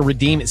chance to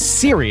redeem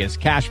serious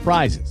cash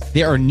prizes.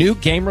 There are new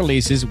game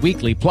releases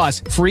weekly,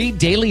 plus free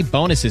daily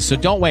bonuses. So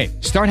don't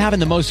wait. Start having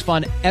the most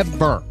fun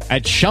ever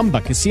at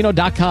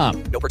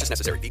ChumbaCasino.com. No purchase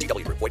necessary.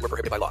 VGW Group. Void where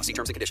prohibited by law. See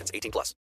terms and conditions. 18+.